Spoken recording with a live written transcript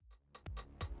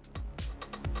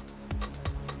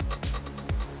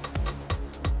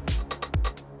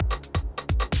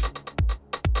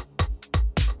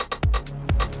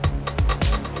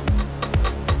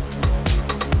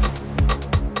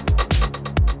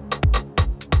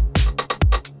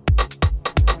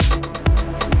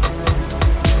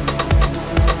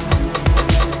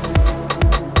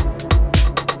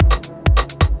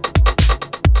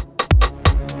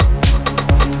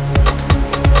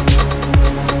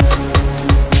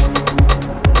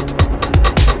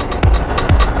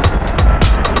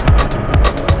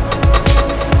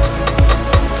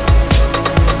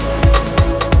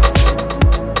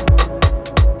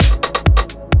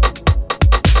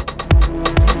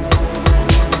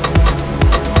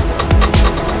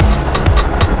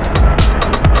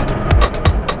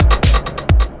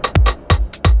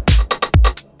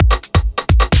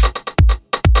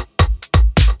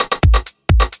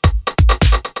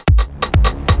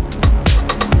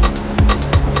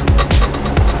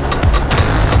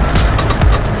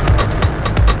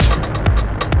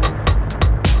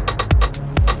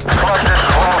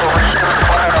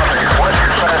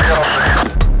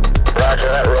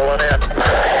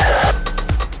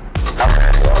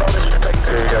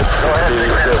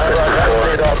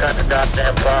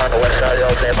Damn far on the west side of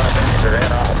the same mountain. They're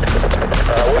in off.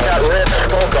 We got red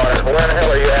smoke on us. Where the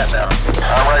hell are you at now?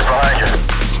 I'm right behind you.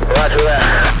 Roger that.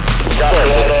 Got the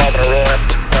load off and rolling.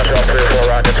 That's about 3 or 4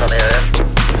 rockets on the area.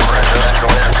 Roger that, go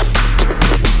in.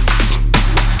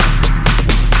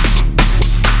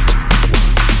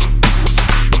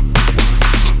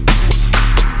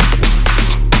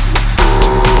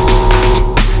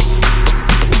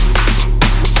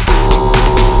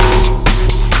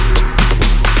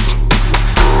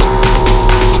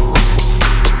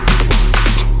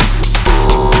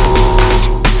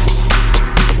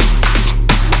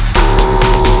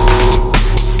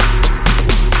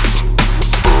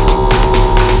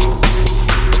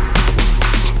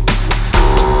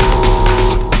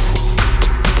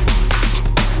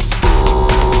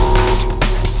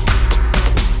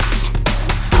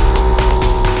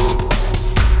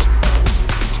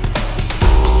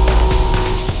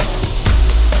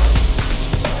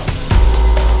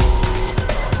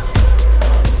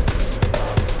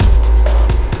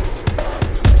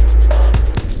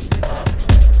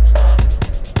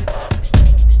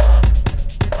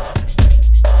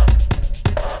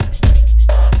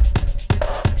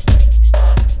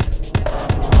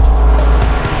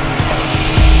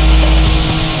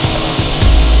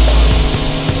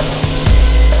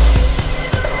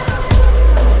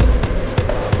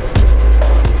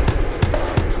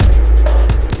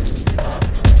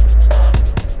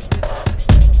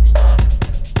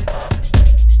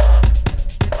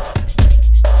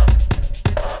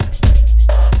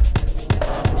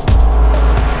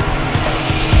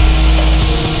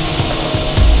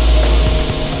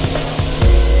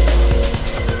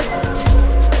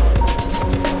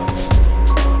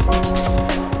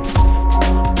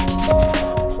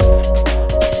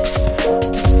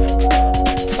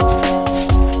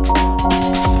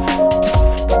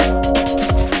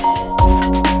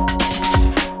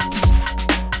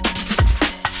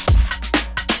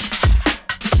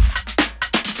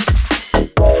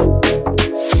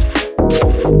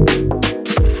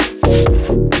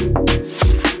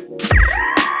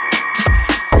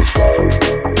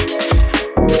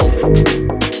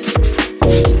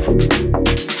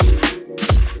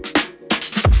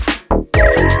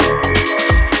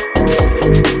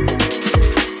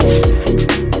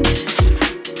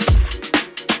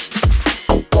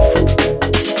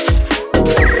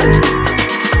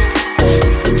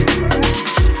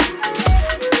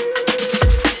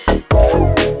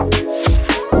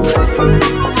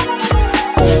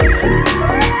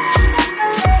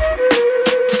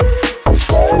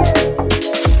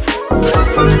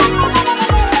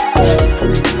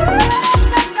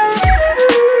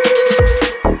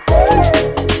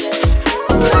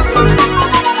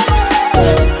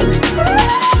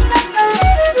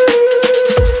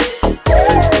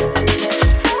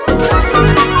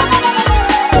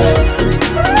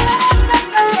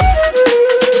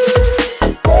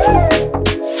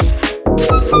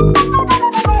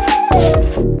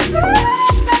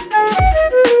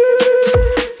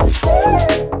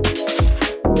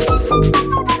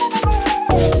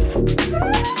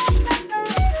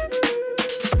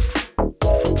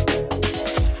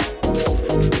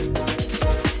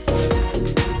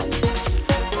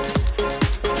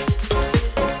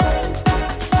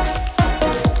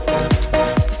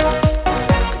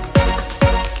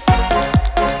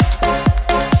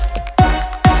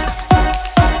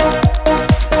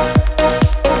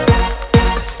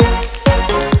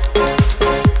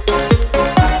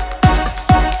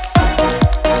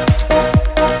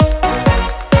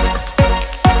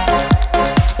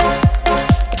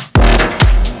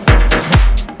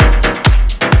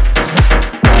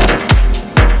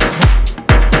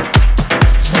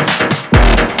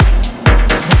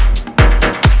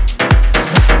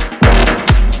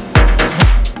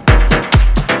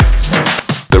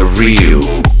 real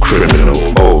criminal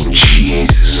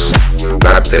OGs,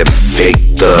 not them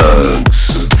fake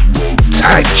thugs.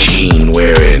 Tight jean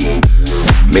wearing,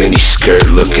 mini skirt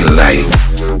looking like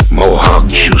Mohawk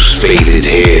juice, faded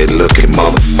hair looking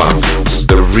motherfuckers.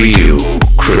 The real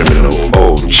criminal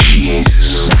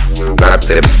OGs, not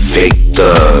them fake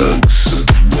thugs.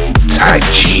 Tight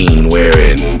jean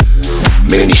wearing,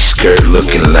 mini skirt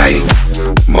looking like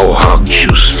Mohawk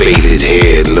juice, faded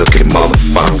hair looking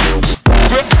motherfuckers.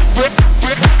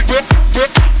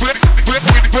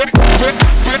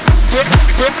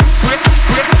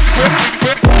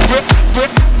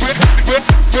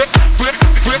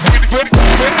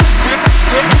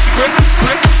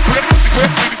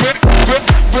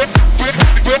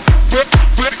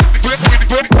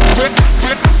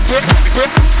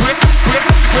 Good.